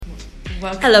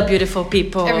Welcome. Hello, beautiful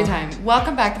people. Every time.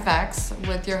 Welcome back to Facts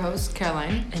with your host,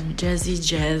 Caroline. And Jazzy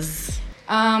Jazz.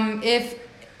 If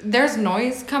there's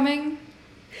noise coming...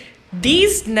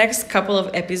 These next couple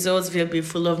of episodes will be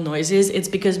full of noises. It's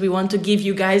because we want to give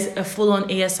you guys a full-on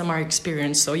ASMR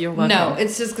experience, so you're welcome. No,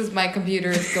 it's just because my computer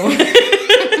is going...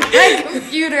 my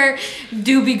computer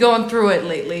do be going through it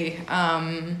lately.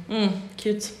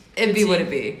 Cute. It'd be what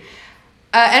it be.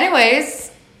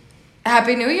 Anyways,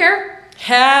 Happy New Year.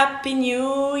 Happy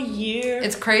New Year.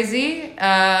 It's crazy.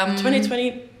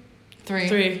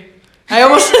 2023. I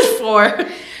almost said 4.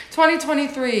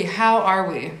 2023, how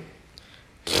are we?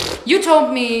 You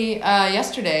told me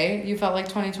yesterday you felt like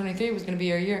 2023 was going to be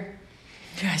your year.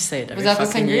 Yeah, I say it every Was that the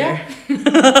fucking sangria? year.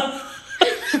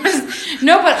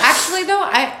 No, but actually though,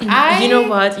 I You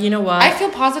know what? I feel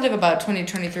positive about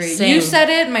 2023. Same. You said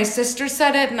it, my sister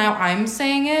said it, now I'm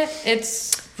saying it.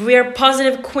 We're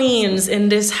positive queens in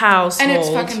this house. And it's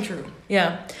fucking true.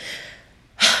 Yeah.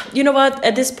 You know what?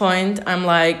 At this point, I'm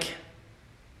like,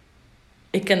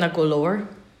 it cannot go lower.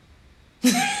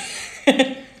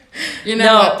 You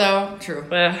know what though? True.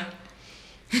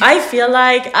 I feel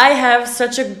like I have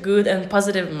such a good and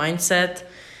positive mindset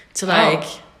to like...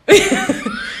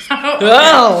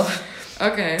 Oh.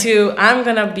 Okay. I'm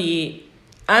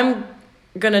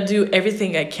gonna do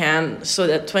everything I can so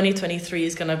that 2023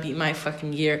 is gonna be my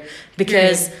fucking year,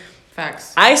 because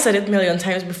Facts. I said it a million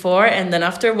times before, and then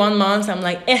after 1 month I'm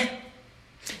like,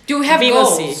 Do we have We will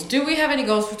goals? see. Do we have any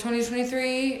goals for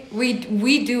 2023?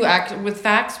 We do act with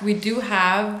Facts. We do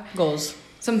have goals.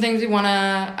 some things we want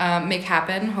to make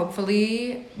happen,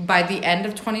 hopefully by the end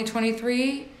of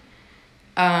 2023.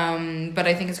 But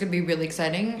I think it's going to be really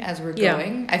exciting as we're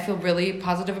going. I feel really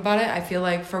positive about it. I feel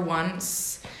like for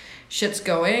once shit's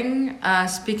going.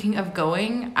 Speaking of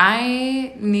going,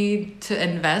 I need to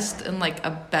invest in like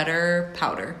a better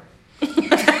powder.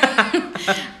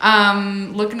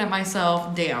 Looking at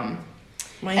myself, damn.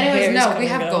 Anyways, no, we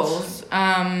have goals.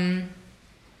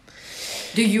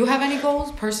 Do you have any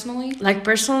goals personally? Like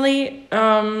personally,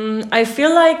 I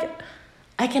feel like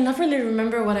I cannot really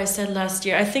remember what I said last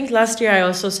year. I think last year I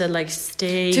also said like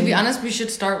stay. To be honest, we should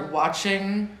start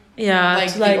watching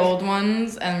like the old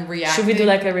ones and react. Should we do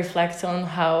like a reflect on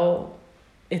how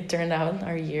it turned out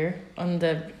our year on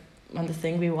the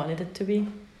thing we wanted it to be?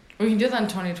 We can do that in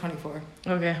 2024.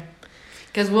 Okay.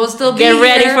 Because we'll still be Get here.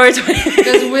 ready for it.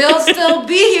 Because we'll still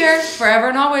be here forever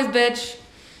and always, bitch.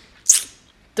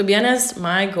 To be honest,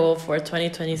 my goal for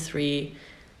 2023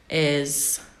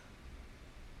 is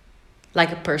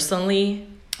like personally.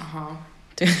 You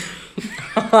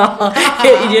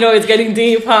know, it's getting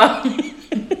deep, huh?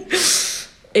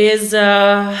 Is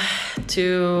to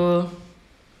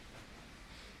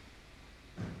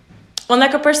on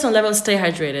like a personal level stay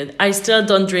hydrated. I still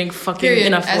don't drink fucking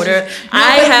enough water.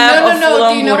 I have a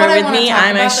full-on water with me.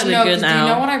 I'm actually good now. Do you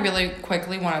know what I really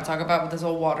quickly want to talk about with this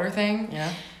whole water thing?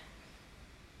 Yeah.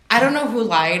 I don't know who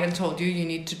lied and told you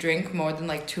need to drink more than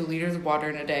like 2 liters of water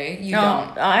in a day. You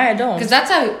don't. I don't. Because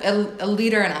that's a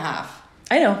liter and a half.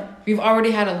 I know. We've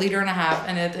already had a liter and a half,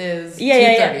 and it is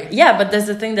 230. Yeah, but that's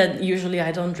the thing that usually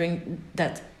I don't drink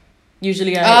that.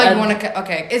 Usually you want to...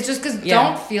 Okay. It's just because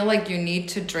don't feel like you need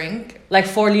to drink... Like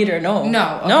 4 liter, no.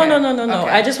 No. Okay. No.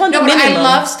 Okay. I just want the minimum. I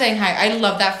love staying high. I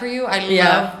love that for you. I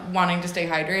love wanting to stay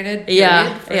hydrated.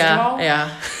 Period, first of all.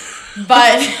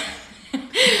 But...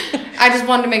 I just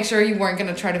wanted to make sure you weren't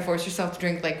going to try to force yourself to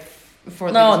drink like 4 liters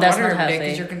of water every day,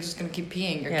 because you're just going to keep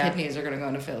peeing. Your kidneys are going to go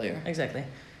into failure. Exactly.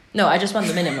 No, I just want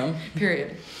the minimum.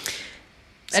 Period.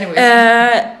 Anyways.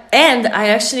 And I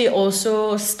actually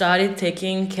also started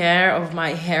taking care of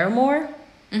my hair more.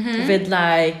 Mm-hmm. With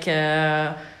like,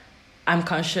 I'm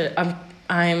conscious.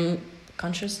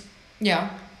 Yeah,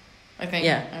 I think.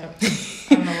 Yeah. I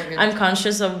don't know what you're I'm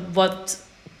conscious of what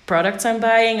products I'm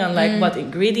buying, on like what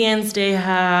ingredients they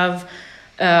have,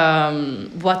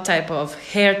 what type of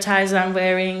hair ties I'm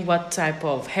wearing, what type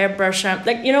of hairbrush I'm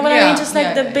like, you know what I mean? Just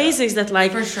like the basics that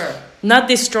like for sure not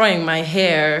destroying my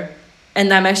hair.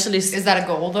 And I'm actually is that a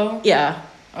goal though? Yeah.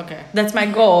 Okay. That's my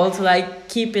goal, to like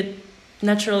keep it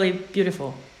naturally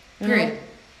beautiful. Period.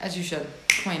 As you should.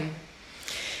 Queen.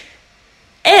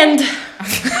 And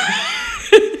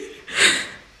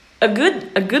a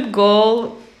good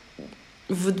goal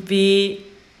would be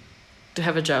to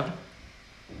have a job.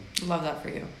 Love that for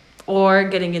you. Or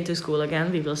getting into school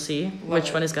again. We will see Love which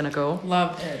it. one is gonna go.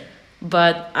 Love it.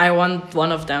 But I want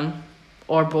one of them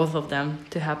or both of them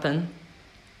to happen,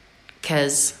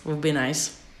 because it would be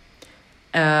nice.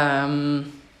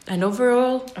 And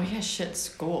overall... Oh yeah, shit,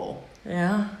 school.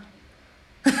 Yeah.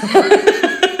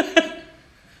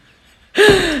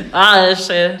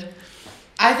 Shit.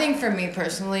 I think for me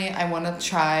personally, I want to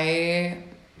try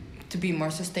to be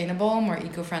more sustainable, more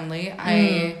eco-friendly.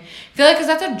 I feel like, because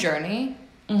that's a journey.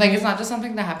 Like, it's not just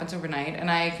something that happens overnight. And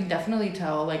I can definitely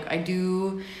tell, like, I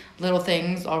do little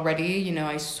things already. You know,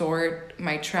 I sort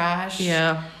my trash.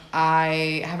 Yeah.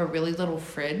 I have a really little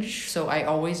fridge, so I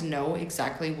always know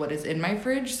exactly what is in my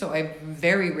fridge. So I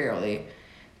very rarely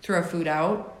throw food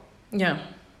out. Yeah.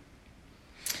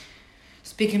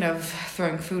 Speaking of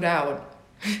throwing food out,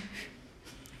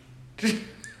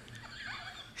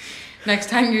 next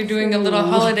time you're doing a little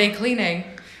holiday cleaning,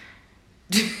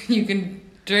 you can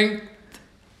drink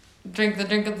the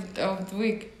drink of the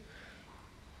week.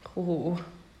 Ooh,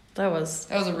 that was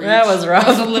a reach. That was rough.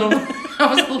 That was a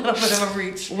little bit of a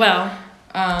reach. Well,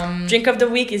 drink of the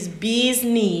week is Bee's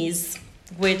Knees,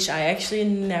 which I actually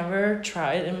never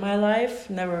tried in my life.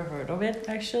 Never heard of it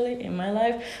actually in my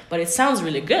life, but it sounds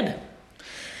really good.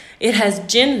 It has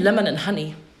gin, lemon, and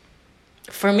honey.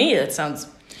 For me, it sounds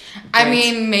great. I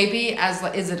mean, maybe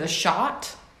is it a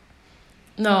shot?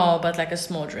 No, but like a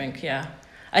small drink, yeah.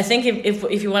 I think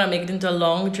if you want to make it into a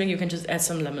long drink, you can just add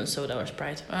some lemon soda or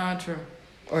Sprite. True.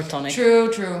 Or tonic.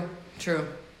 True.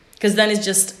 Because then it's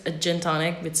just a gin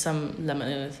tonic with some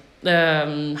lemon in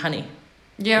it. Honey.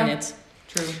 Yeah. In it.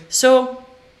 True. So,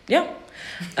 yeah.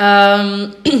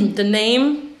 The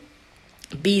name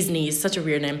Bee's Knees, such a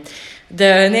weird name.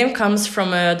 The name comes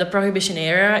from the Prohibition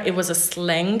era. It was a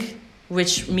slang,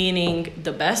 which meaning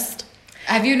the best.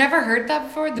 Have you never heard that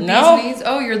before? The No. bee's knees?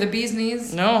 Oh, you're the bee's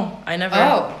knees? No, I never.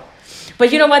 Oh.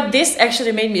 But you know what? This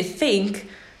actually made me think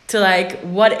to like,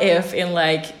 what if in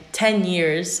like 10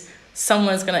 years,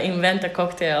 someone's gonna invent a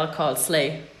cocktail called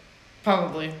Slay?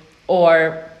 Probably.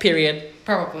 Or period.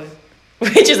 Probably.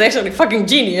 Which is actually fucking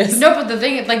genius. No, but the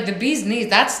thing is, like, the bee's knees,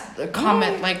 that's a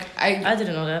comment. Like, I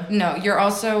didn't know that. No, you're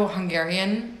also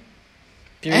Hungarian.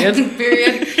 Period.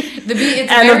 Period.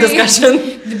 It's End of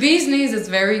discussion. The bee's knees is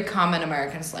very common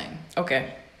American slang.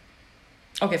 Okay,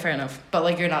 fair enough. But,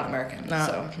 like, you're not American, No.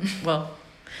 so. Well.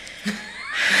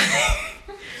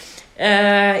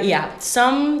 Yeah.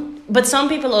 Some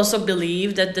people also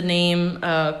believe that the name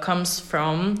comes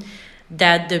from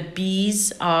that the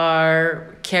bees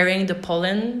are carrying the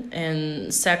pollen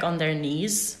and sac on their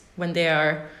knees when they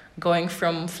are going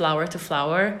from flower to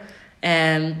flower,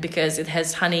 and because it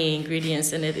has honey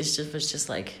ingredients in it, was just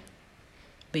like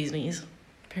bees knees.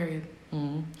 Period.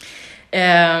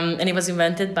 And it was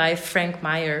invented by Frank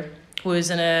Meyer, who is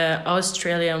an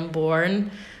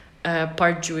Australian-born,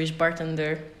 part Jewish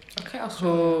bartender. Okay,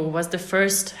 who was the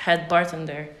first head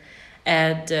bartender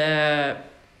at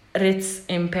Ritz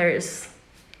in Paris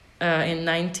in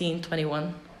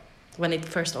 1921 when it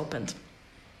first opened.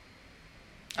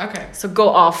 Okay. So go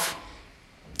off.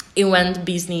 It went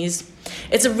Bee's Knees.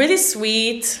 It's a really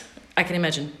sweet. I can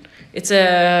imagine. It's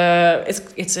a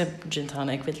gin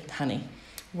tonic with honey.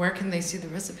 Where can they see the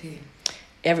recipe?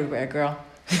 Everywhere, girl.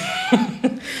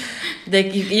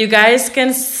 You guys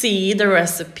can see the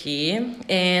recipe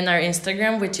in our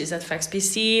Instagram, which is at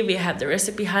FaxPC. We have the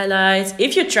recipe highlights.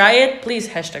 If you try it, please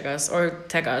hashtag us or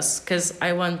tag us, because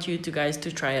I want you guys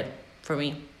to try it for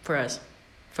me, for us,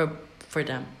 for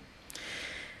them.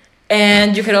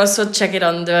 And you can also check it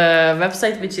on the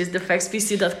website, which is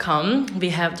thefaxpc.com. We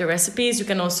have the recipes. You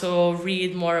can also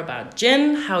read more about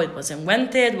gin, how it was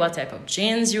invented, what type of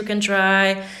gins you can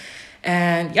try.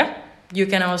 And yeah, you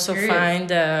can also find...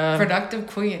 Productive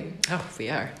Queen. Oh, we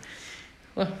are.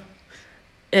 Well,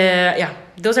 yeah,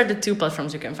 those are the two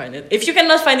platforms you can find it. If you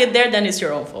cannot find it there, then it's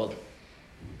your own fault.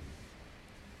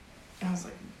 I was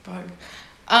like, bug.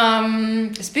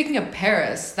 Speaking of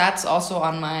Paris, that's also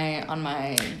on my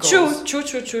goals. True.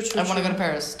 I want to go to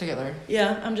Paris together.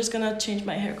 Yeah, I'm just gonna change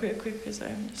my hair quick because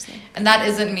I'm just like... And that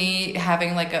isn't me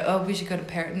having like we should go to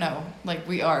Paris. No, like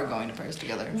we are going to Paris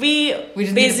together. We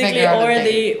just basically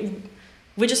already...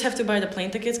 We just have to buy the plane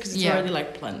tickets because it's already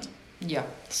like planned. Yeah.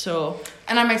 So...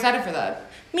 And I'm excited for that.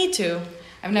 Me too.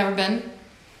 I've never been.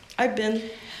 I've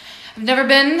never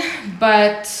been,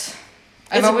 but...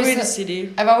 It's a pretty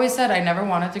city. I've always said I never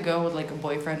wanted to go with like a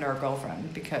boyfriend or a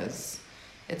girlfriend because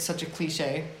it's such a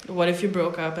cliche. What if you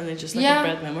broke up and it's just like a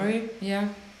bad memory? Yeah.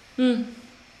 But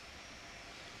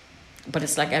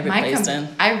it's like every place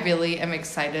then. I really am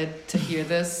excited to hear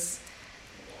this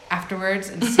afterwards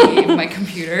and see if my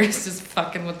computer is just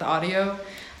fucking with the audio.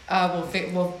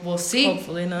 We'll see.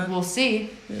 Hopefully not. We'll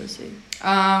see.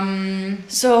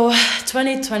 So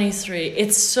 2023.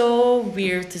 It's so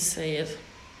weird to say it.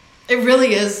 It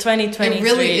really is. 2023. It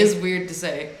really is weird to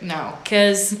say. No.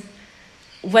 Because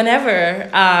whenever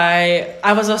I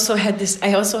also had this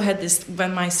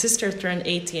when my sister turned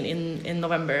 18 in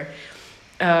November.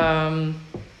 I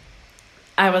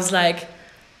was like,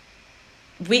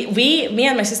 me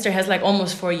and my sister has like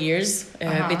almost 4 years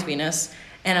between us,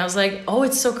 and I was like, oh,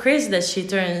 it's so crazy that she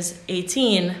turns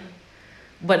 18,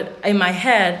 but in my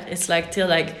head it's like till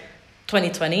like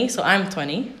 2020, so I'm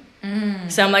 20.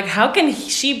 So I'm like, how can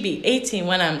she be 18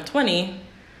 when I'm 20?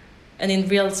 And in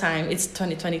real time it's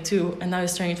 2022, and now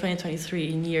it's turning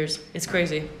 2023 in years. It's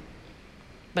crazy.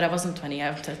 But I wasn't 20.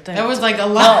 That was like a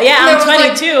lot. Oh, yeah, I'm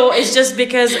 22. Like, it's just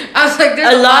because I was like,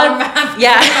 there's a lot of math.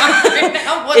 Yeah. Right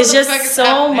now. It's just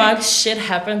so much shit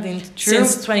happened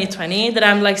since 2020 that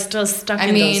I'm like still stuck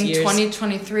in those years.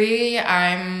 2023,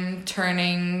 I'm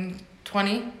turning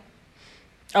 20.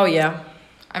 Oh, yeah.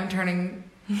 I'm turning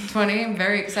 20. I'm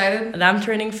very excited. And I'm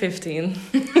turning 15.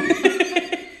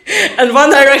 And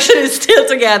One Direction is still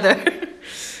together.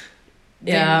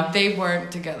 They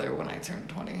weren't together when I turned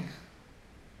 20.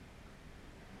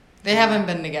 They haven't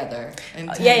been together in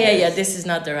 10 years. This is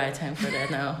not the right time for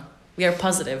that now. We are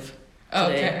positive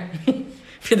today. Okay.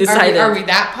 We decided. Are we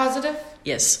that positive?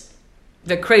 Yes.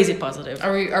 We're crazy positive.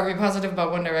 Are we positive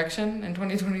about One Direction in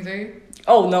 2023?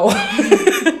 Oh, no.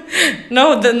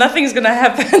 No, nothing's gonna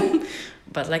happen.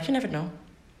 But, like, you never know.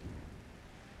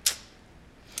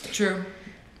 True.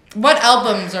 What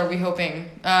albums are we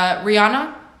hoping?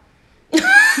 Rihanna?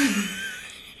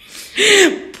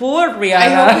 Poor Rihanna. I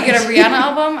hope we get a Rihanna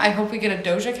album. I hope we get a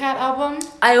Doja Cat album.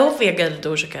 I hope we get a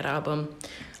Doja Cat album.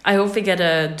 I hope we get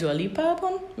a Dua Lipa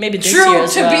album. Maybe this year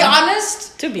as well. To be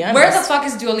honest. Where the fuck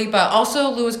is Dua Lipa? Also,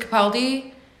 Louis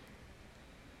Capaldi.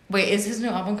 Wait, is his new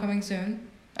album coming soon?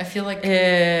 I feel like...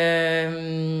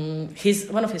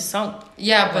 one of his songs.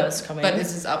 Yeah, but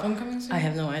is his album coming soon? I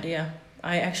have no idea.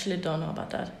 I actually don't know about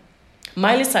that.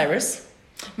 Miley Cyrus.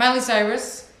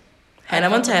 Hannah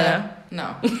Montana.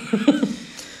 No.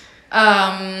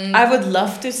 I would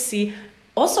love to see.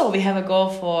 Also, we have a goal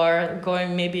for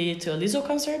going maybe to a Lizzo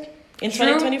concert in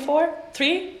 2024.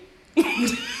 3.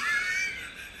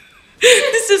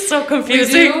 This is so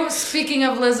confusing. We do. Speaking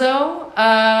of Lizzo,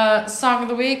 song of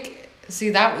the week. See,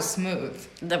 that was smooth.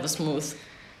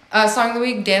 Song of the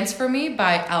week, Dance For Me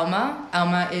by Alma.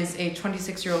 Alma is a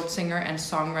 26-year-old singer and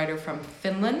songwriter from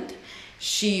Finland.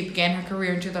 She began her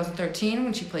career in 2013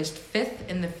 when she placed 5th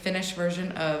in the Finnish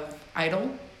version of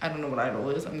Idol. I don't know what Idol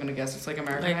is. I'm going to guess it's like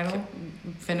American Idol.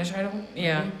 Finnish Idol?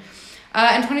 Yeah.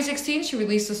 In 2016, she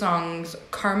released the songs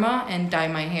Karma and Dye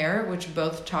My Hair, which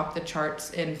both topped the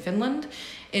charts in Finland.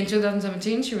 In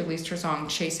 2017, she released her song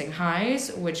Chasing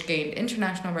Highs, which gained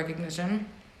international recognition,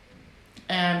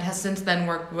 and has since then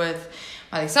worked with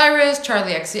Miley Cyrus,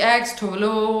 Charlie XCX, Tove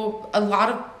Lo, a lot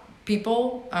of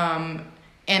people,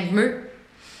 and Myrt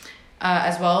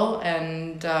as well.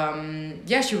 And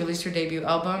she released her debut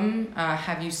album,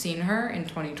 Have You Seen Her, in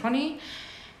 2020.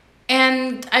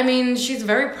 And I mean, she's a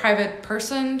very private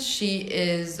person. She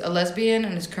is a lesbian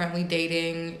and is currently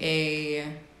dating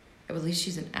I believe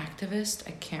she's an activist.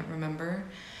 I can't remember.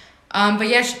 But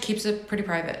yeah, she keeps it pretty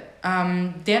private.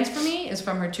 Dance For Me is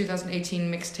from her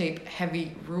 2018 mixtape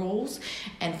Heavy Rules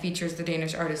and features the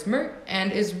Danish artist Myrt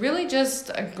and is really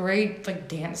just a great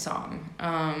dance song.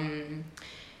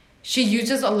 She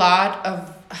uses a lot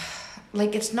of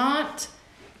it's not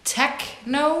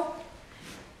techno,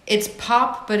 it's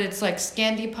pop, but it's like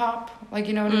Scandi pop,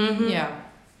 you know what I mean? Yeah.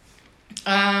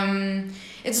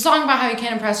 It's a song about how you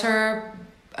can't impress her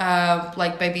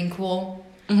by being cool.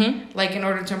 Mm-hmm. In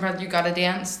order to impress, you gotta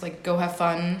dance. Go have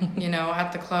fun,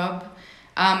 at the club.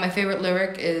 My favorite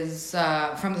lyric is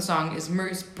from the song is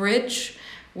Myrt's Bridge,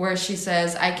 where she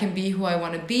says, "I can be who I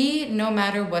want to be, no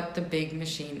matter what the big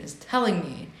machine is telling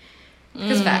me."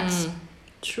 Because facts.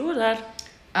 True that.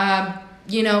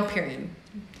 Period.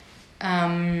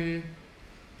 I'm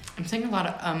saying a lot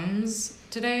of ums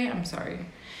today. I'm sorry.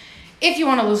 If you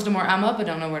want to listen to more Emma but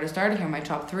don't know where to start, here are my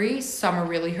top 3. Summer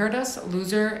Really Hurt Us,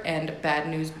 Loser, and Bad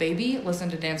News Baby. Listen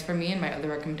to Dance For Me and my other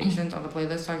recommendations on the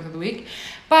playlist Songs of the Week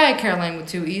by Caroline with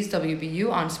 2 E's,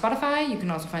 WBU on Spotify. You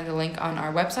can also find the link on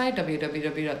our website,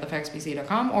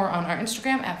 www.thefactsbc.com, or on our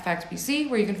Instagram @FactsBC,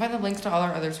 where you can find the links to all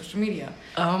our other social media.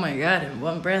 Oh my god, in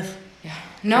one breath. Yeah.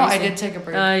 No, crazy. I did take a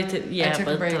break. I took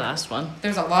a break. The last one.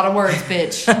 There's a lot of words,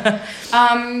 bitch.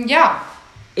 Yeah.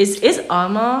 Is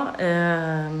Alma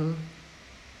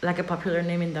a popular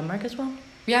name in Denmark as well?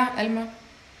 Yeah, Alma.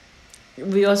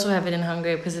 We also have it in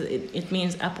Hungary because it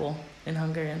means apple in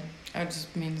Hungarian. It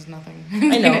just means nothing.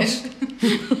 I know.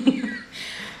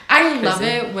 I love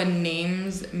it when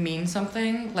names mean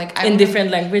something. In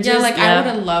different languages. Yeah, I would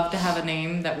have loved to have a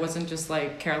name that wasn't just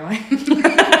Caroline.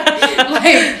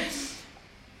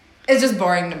 It's just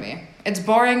boring to me. It's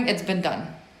boring. It's been done.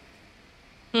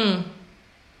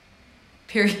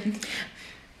 Period.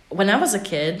 When I was a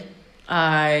kid,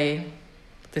 I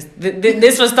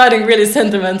This was starting really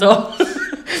sentimental.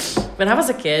 When I was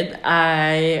a kid,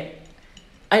 I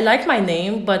liked my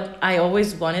name, but I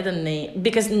always wanted a name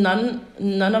because none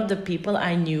of the people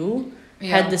I knew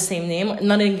had the same name.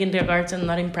 Not in kindergarten,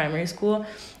 not in primary school.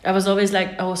 I was always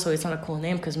like, oh, so it's not a cool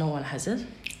name because no one has it.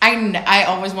 I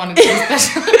always wanted to be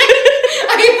special.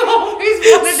 I've always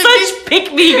wanted to be such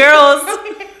pick me girls.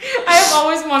 I have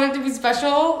always wanted to be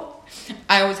special.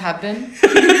 I always have been.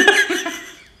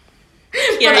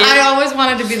 But I always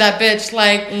wanted to be that bitch.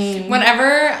 Like,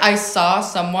 whenever I saw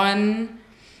someone,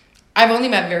 I've only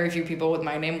met very few people with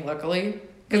my name, luckily.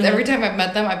 Because every time I've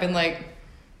met them, I've been like,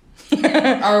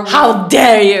 how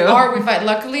dare you? Or we fight.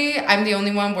 Luckily, I'm the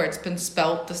only one where it's been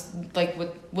spelled this, like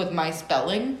with my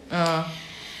spelling.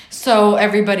 So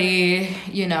everybody,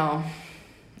 you know,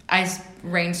 I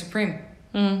reign supreme.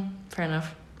 Fair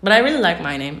enough. But I really like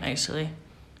my name, actually.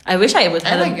 I wish I would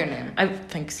have. I like your name.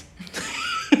 Thanks.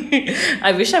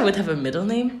 I wish I would have a middle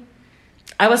name.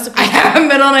 I have a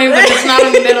middle name, but it's not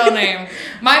a middle name.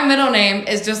 My middle name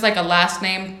is just like a last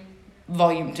name,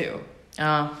 volume 2.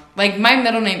 Like, my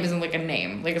middle name isn't like a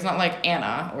name. Like, it's not like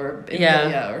Anna or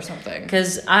Emilia or something.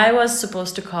 Because I was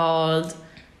supposed to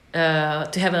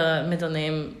have a middle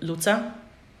name Luca,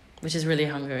 which is really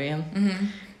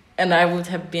Hungarian. And I would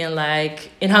have been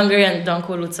like, in Hungarian,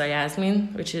 Danko Luca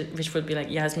Yasmin, which would be like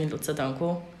Yasmin Luca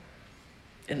Danko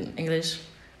in English.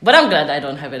 But I'm glad I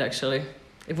don't have it, actually.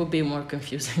 It would be more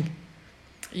confusing.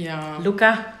 Yeah.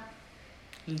 Luca?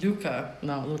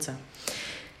 No, Luca.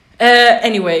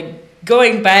 Anyway,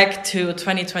 going back to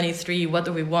 2023, what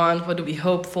do we want? What do we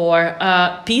hope for?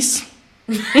 Peace.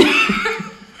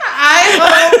 I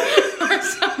hope for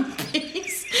some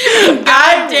peace.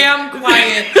 Goddamn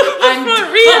quiet. I'm for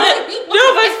real.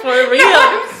 No, but for real.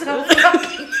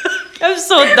 I'm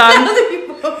so done. Now that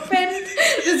you opened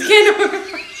this can of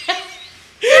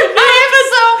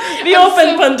we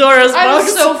opened Pandora's box. I'm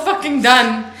so fucking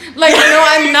done. Like, no,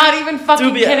 I'm not even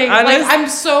fucking kidding. Honest, like, I'm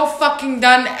so fucking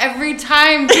done. Every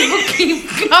time people keep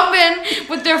coming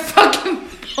with their fucking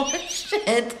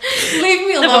bullshit. Leave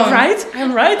me alone.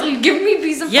 I'm right. Give me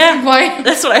peace and fucking quiet.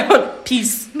 That's what I want.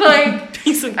 Peace. Like,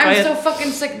 peace and quiet. I'm so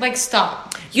fucking sick. Like,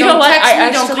 stop. You know what? Text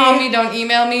me, don't call me, don't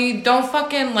email me, don't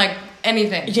fucking, like,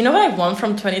 anything. You know what I want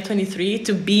from 2023?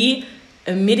 To be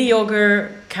a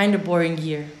mediocre, kind of boring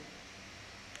year.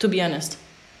 To be honest.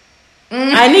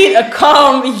 I need a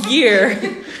calm year.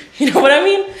 You know what I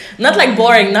mean? Not like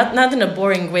boring, not in a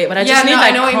boring way, but I just need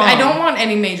like calm. I don't want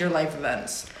any major life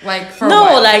events. Like, for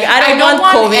like I don't want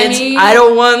COVID. I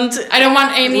don't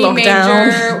want any lockdown.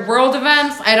 major world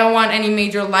events. I don't want any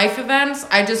major life events.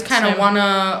 I just kind of want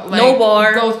to like no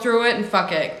war. Go through it and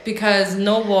fuck it because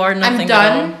no war, nothing. I'm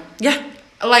done. Yeah.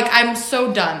 Like, I'm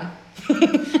so done.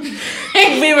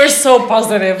 We were so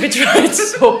positive. We tried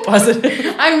so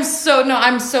positive. I'm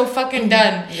so fucking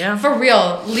done. Yeah. For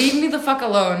real. Leave me the fuck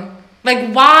alone.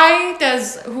 Like, why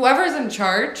does whoever's in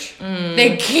charge,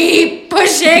 they keep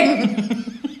pushing?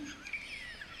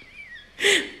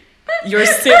 Your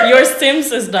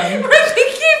Sims is done. They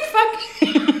keep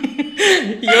fucking...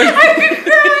 I'm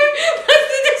crying.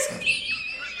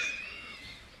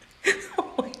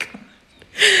 Oh my god.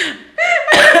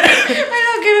 I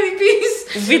don't get any peace.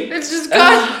 It's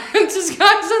just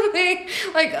constantly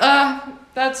like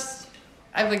that's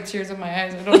I have like tears in my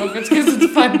eyes. I don't know if it's because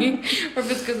it's funny or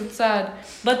if it's because it's sad.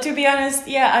 But to be honest,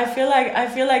 yeah, I feel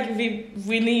like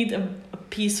we need a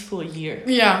peaceful year.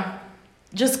 Yeah.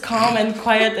 Just calm and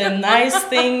quiet and nice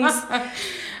things.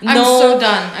 I'm so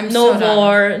done. No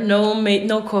war, no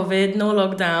COVID, no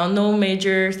lockdown, no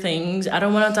major things. I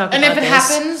don't want to talk about this. And if it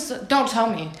happens, don't tell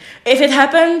me. If it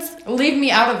happens... Leave me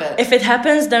out of it. If it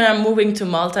happens, then I'm moving to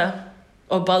Malta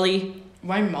or Bali.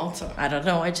 Why Malta? I don't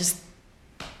know. I just...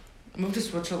 Move to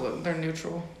Switzerland. They're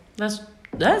neutral.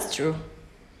 That's true.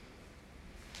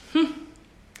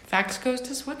 Fax goes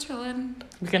to Switzerland.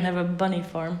 We can have a bunny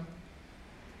farm.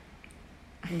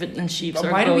 And sheep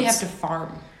or why goats. Do we have to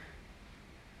farm?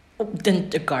 Then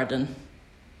a garden.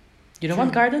 You don't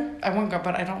want garden? I want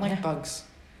garden, but I don't like bugs.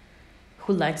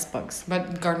 Who likes bugs?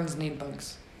 But gardens need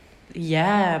bugs.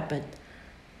 Yeah, but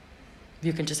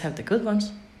you can just have the good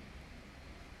ones.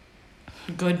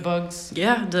 Good bugs?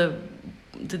 Yeah, the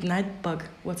night bug.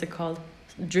 What's it called?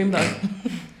 Dream bug.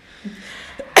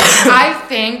 I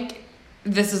think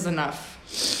this is enough.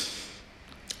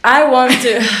 I want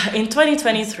to... In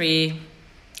 2023,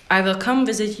 I will come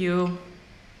visit you.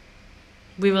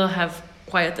 We will have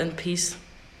quiet and peace.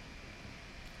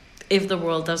 If the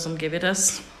world doesn't give it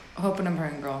us. Hoping and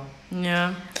praying, girl.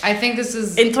 Yeah. I think this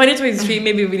is... In 2023,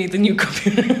 maybe we need a new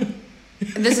computer.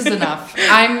 This is enough.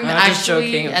 I'm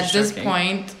actually, at this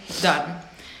point, done.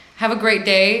 Have a great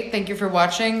day. Thank you for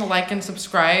watching. Like and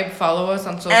subscribe. Follow us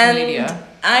on social And media.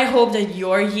 I hope that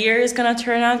your year is gonna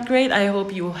turn out great. I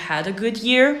hope you had a good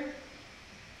year.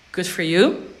 Good for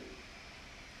you.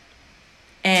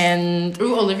 And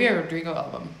Ooh, Olivia Rodrigo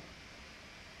album.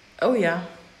 oh yeah.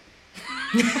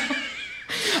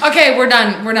 Okay, we're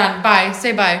done. Bye.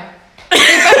 Say bye.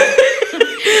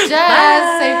 Jazz,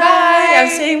 say bye. I'm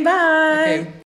saying bye. Okay.